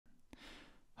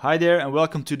Hi there and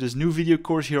welcome to this new video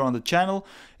course here on the channel.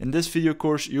 In this video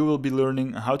course you will be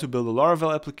learning how to build a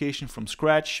Laravel application from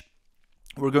scratch.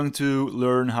 We're going to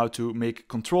learn how to make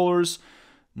controllers,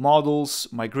 models,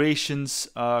 migrations,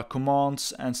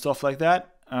 commands and stuff like that.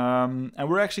 And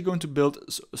we're actually going to build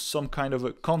some kind of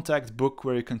a contact book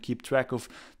where you can keep track of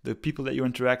the people that you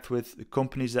interact with, the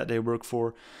companies that they work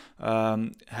for,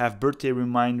 have birthday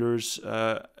reminders,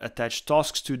 attach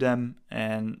tasks to them,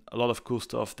 and a lot of cool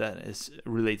stuff that is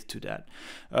related to that.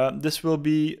 This will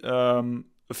be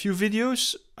a few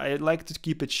videos. I'd like to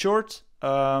keep it short,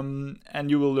 and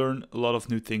you will learn a lot of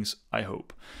new things, I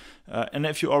hope. And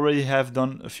if you already have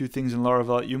done a few things in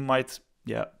Laravel, you might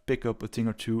pick up a thing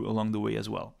or two along the way as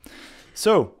well.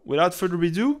 So without further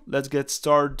ado, let's get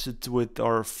started with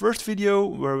our first video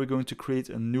where we're going to create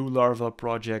a new Laravel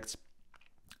project.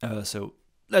 So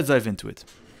let's dive into it.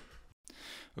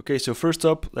 Okay, so first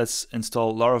up, let's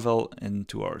install Laravel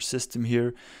into our system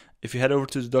here. If you head over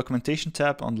to the documentation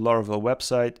tab on the Laravel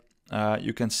website,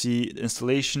 you can see the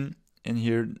installation in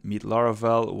here, meet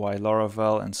Laravel, why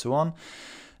Laravel, and so on.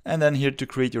 And then here to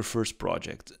create your first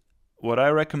project. What I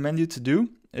recommend you to do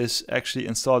is actually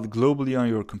install it globally on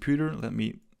your computer. Let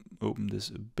me open this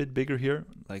a bit bigger here,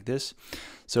 like this.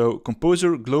 So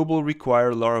Composer Global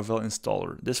Require Laravel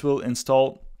Installer. This will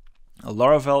install a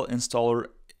Laravel installer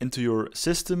into your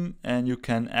system, and you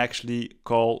can actually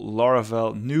call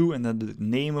Laravel new and then the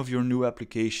name of your new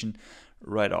application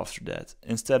right after that,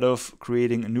 instead of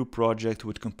creating a new project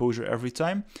with Composer every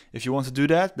time. If you want to do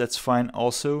that, that's fine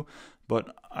also,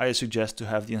 but I suggest to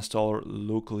have the installer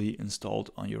locally installed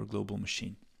on your global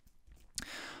machine.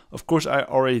 Of course, I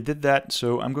already did that,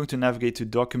 so I'm going to navigate to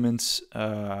Documents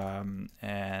and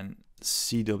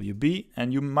CWB,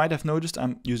 and you might have noticed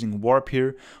I'm using Warp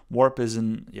here. Warp is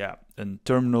a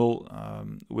terminal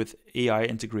with AI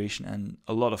integration and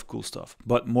a lot of cool stuff,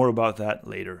 but more about that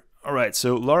later. All right,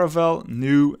 so Laravel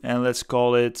new, and let's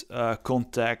call it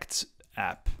Contact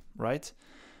App, right?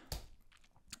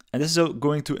 And this is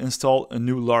going to install a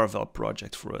new Laravel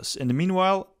project for us. In the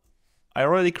meanwhile, I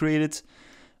already created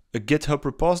a GitHub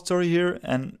repository here,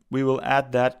 and we will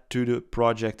add that to the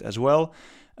project as well.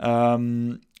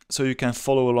 So you can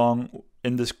follow along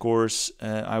in this course.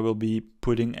 I will be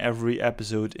putting every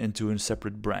episode into a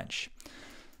separate branch.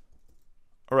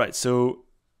 All right, so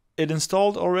it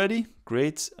installed already.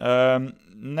 Great.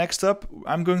 Next up,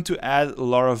 I'm going to add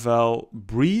Laravel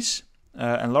Breeze.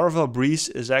 And Laravel Breeze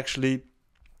is actually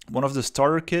one of the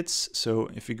starter kits. So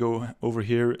if you go over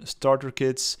here, starter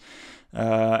kits,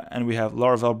 and we have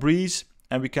Laravel Breeze,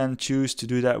 and we can choose to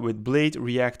do that with Blade,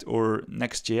 React, or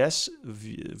Next.js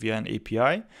via an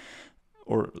API,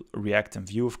 or React and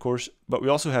Vue, of course. But we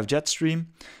also have Jetstream,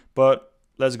 but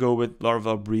let's go with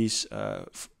Laravel Breeze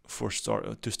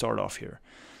to start off here.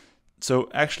 So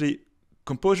actually,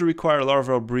 Composer Require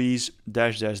Laravel Breeze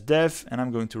 --dev, and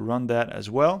I'm going to run that as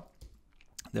well.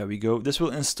 There we go. This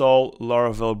will install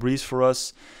Laravel Breeze for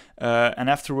us. And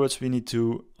afterwards, we need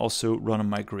to also run a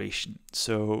migration.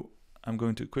 So I'm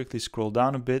going to quickly scroll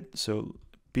down a bit. So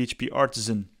PHP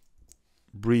Artisan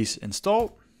Breeze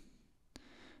install.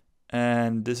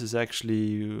 And this is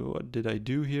actually, what did I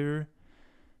do here?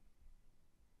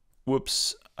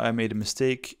 Whoops, I made a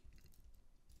mistake.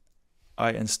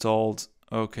 I installed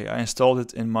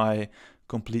it in my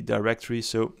complete directory.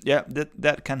 So yeah,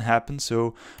 that can happen.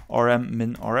 So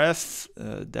rm-rf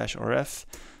 -rf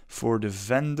for the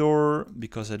vendor,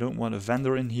 because I don't want a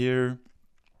vendor in here.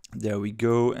 There we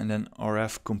go. And then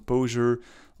rf composer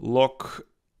lock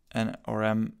and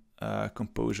rm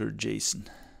composer JSON.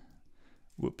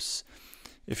 Whoops.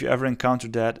 If you ever encounter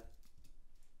that,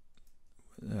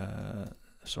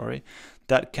 sorry,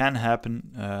 that can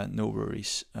happen, no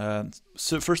worries.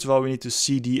 So first of all, we need to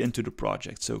cd into the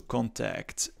project. So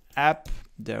contact app,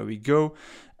 there we go.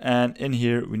 And in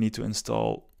here, we need to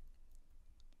install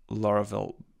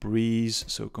Laravel Breeze.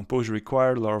 So Composer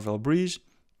Require Laravel Breeze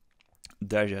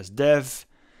 -dev.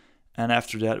 And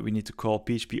after that, we need to call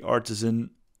PHP Artisan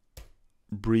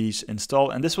Breeze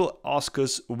install. And this will ask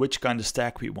us which kind of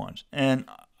stack we want. And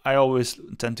I always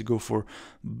tend to go for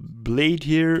Blade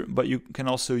here, but you can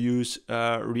also use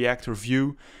React or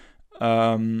Vue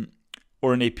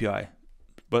or an API.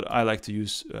 But I like to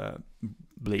use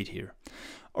Blade here.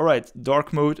 All right,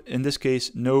 dark mode, in this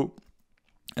case, no.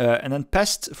 And then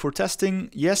pest for testing,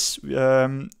 yes,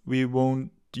 we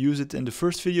won't use it in the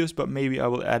first videos, but maybe I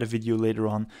will add a video later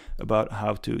on about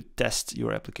how to test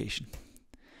your application.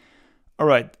 All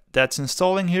right, that's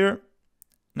installing here.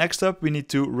 Next up, we need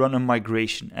to run a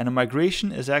migration, and a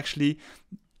migration is actually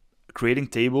creating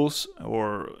tables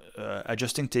or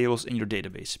adjusting tables in your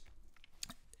database.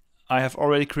 I have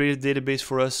already created a database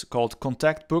for us called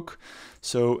Contact Book.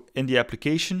 So in the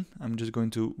application, I'm just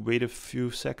going to wait a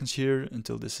few seconds here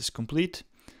until this is complete.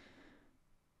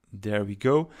 There we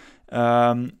go.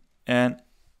 And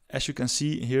as you can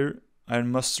see here, I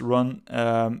must run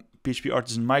PHP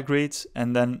Artisan migrate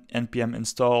and then npm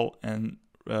install, and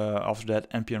after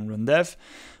that npm run dev.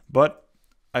 But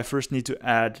I first need to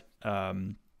add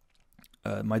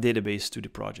my database to the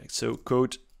project. So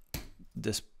code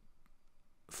this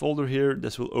folder here.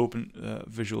 This will open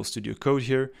Visual Studio Code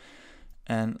here.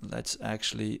 And let's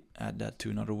actually add that to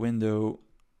another window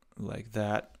like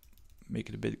that. Make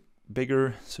it a bit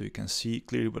bigger so you can see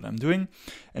clearly what I'm doing.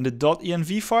 And the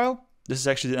 .env file, this is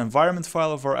actually the environment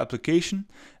file of our application.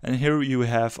 And here you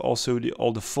have also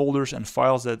all the folders and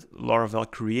files that Laravel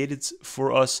created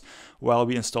for us while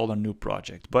we installed our new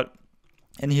project. But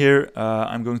in here,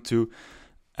 I'm going to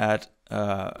add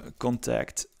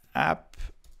Contact App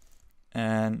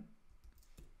and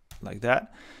like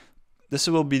that. This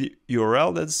will be the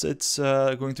URL that it's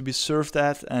going to be served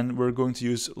at, and we're going to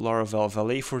use Laravel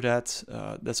Valet for that.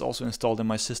 That's also installed in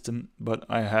my system, but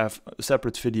I have a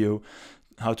separate video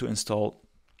how to install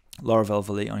Laravel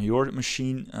Valet on your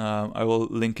machine. I will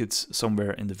link it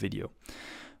somewhere in the video.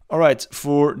 All right,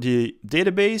 for the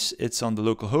database, it's on the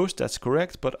local host, that's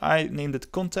correct, but I named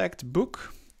it Contact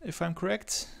Book, if I'm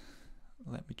correct.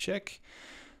 Let me check.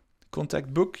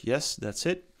 Contact Book, yes, that's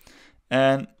it.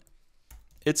 And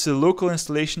it's a local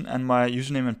installation, and my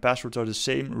username and password are the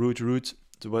same, root,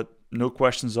 but no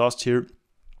questions asked here.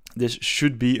 This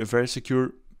should be a very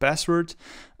secure password,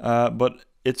 but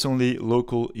it's only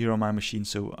local here on my machine,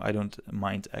 so I don't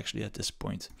mind actually at this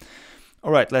point.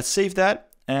 All right, let's save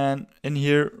that, and in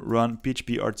here run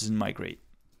PHP Artisan migrate.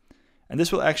 And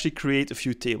this will actually create a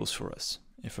few tables for us.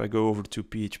 If I go over to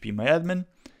phpMyAdmin,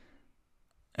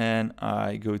 and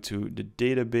I go to the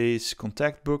database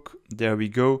contact book, there we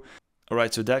go. All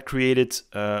right, so that created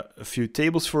a few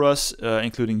tables for us,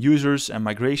 including users and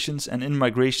migrations. And in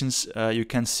migrations, you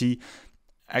can see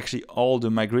actually all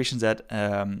the migrations that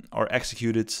are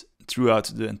executed throughout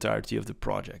the entirety of the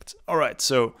project. All right,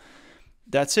 so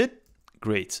that's it.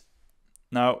 Great.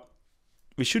 Now,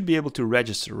 we should be able to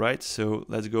register, right? So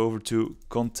let's go over to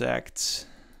contact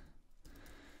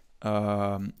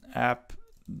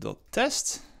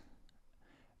app.test.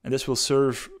 And this will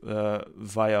serve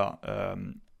via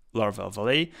Laravel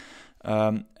Valet.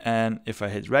 And if I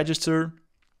hit register,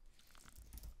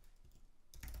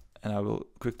 and I will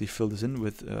quickly fill this in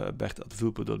with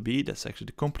bert@vulpo.be, that's actually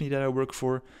the company that I work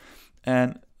for,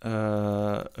 and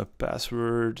a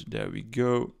password, there we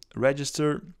go,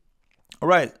 register. All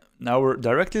right, now we're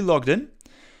directly logged in,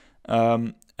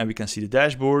 and we can see the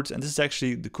dashboard. And this is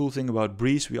actually the cool thing about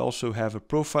Breeze. We also have a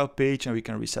profile page, and we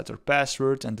can reset our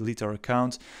password and delete our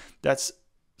account. That's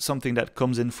something that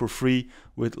comes in for free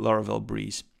with Laravel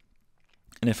Breeze.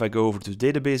 And if I go over to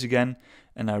the database again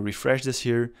and I refresh this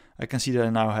here, I can see that I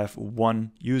now have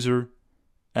one user,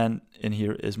 and in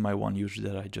here is my one user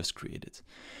that I just created.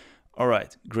 All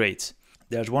right, great.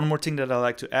 There's one more thing that I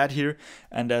like to add here,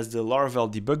 and that's the Laravel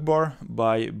debug bar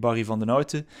by Barry van den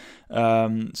Houten.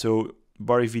 So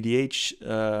Barry VDH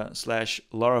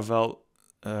 / Laravel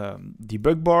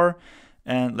debug bar,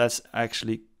 and let's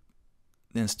actually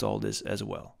install this as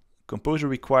well. Composer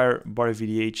require Barry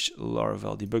VDH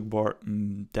Laravel debug bar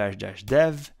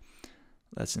 --dev.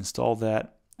 Let's install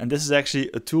that. And this is actually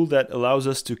a tool that allows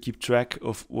us to keep track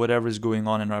of whatever is going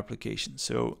on in our application.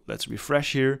 So let's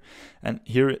refresh here, and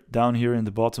here down here in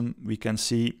the bottom we can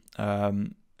see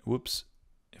whoops,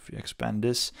 if we expand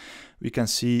this, we can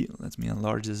see, let me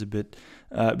enlarge this a bit,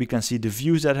 we can see the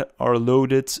views that are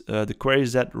loaded, the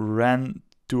queries that ran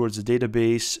towards the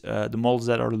database, the models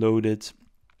that are loaded.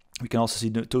 We can also see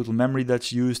the total memory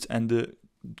that's used and the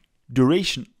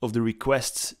duration of the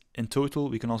requests in total.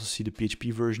 We can also see the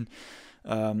PHP version,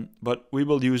 but we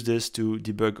will use this to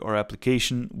debug our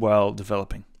application while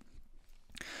developing.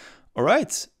 All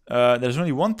right, there's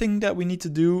only one thing that we need to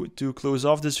do to close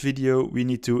off this video. We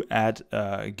need to add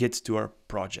Git to our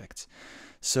project.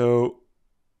 So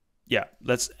yeah,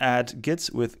 let's add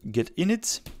Git with git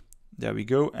init. There we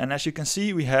go. And as you can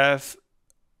see, we have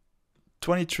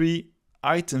 23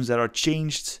 items that are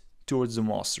changed towards the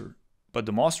master, but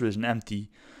the master is an empty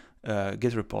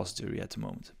Git repository at the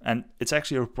moment, and it's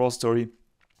actually a repository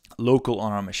local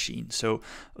on our machine. So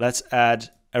let's add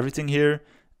everything here.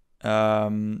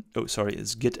 Oh, sorry,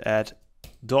 it's git add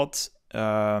dot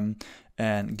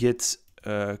and git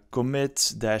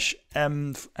commit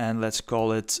 -m, and let's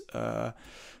call it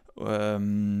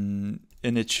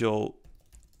initial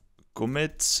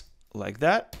commit, like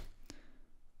that.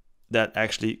 that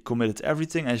actually committed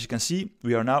everything. As you can see,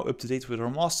 we are now up to date with our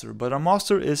master, but our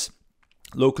master is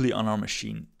locally on our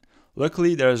machine.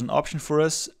 Luckily, there is an option for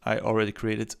us. I already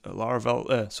created a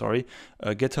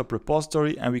a GitHub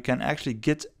repository, and we can actually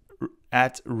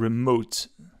add remote.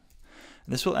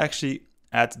 And this will actually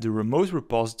add the remote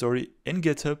repository in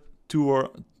GitHub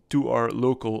to our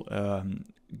local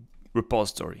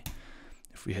repository.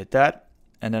 If we hit that,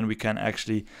 and then we can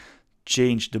actually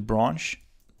change the branch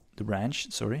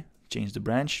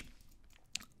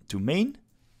to main.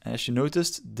 As you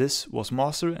noticed, this was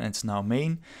master and it's now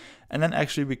main. And then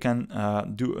actually we can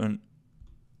do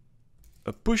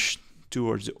a push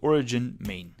towards the origin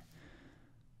main.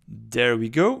 There we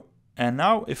go. And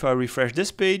now if I refresh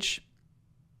this page,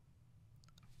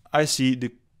 I see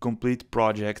the complete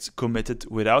project committed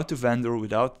without the vendor,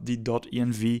 without the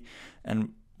 .env,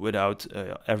 and without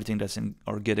everything that's in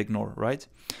our git ignore, right?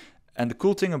 And the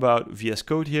cool thing about VS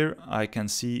Code here, I can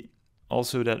see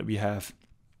also that we have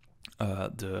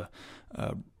the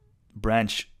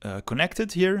branch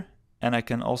connected here, and I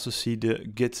can also see the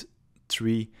Git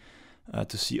tree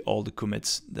to see all the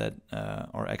commits that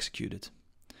are executed.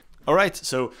 All right,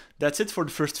 so that's it for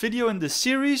the first video in this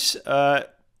series.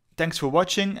 Thanks for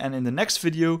watching, and in the next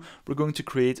video, we're going to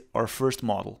create our first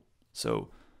model. So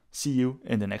see you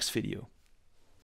in the next video.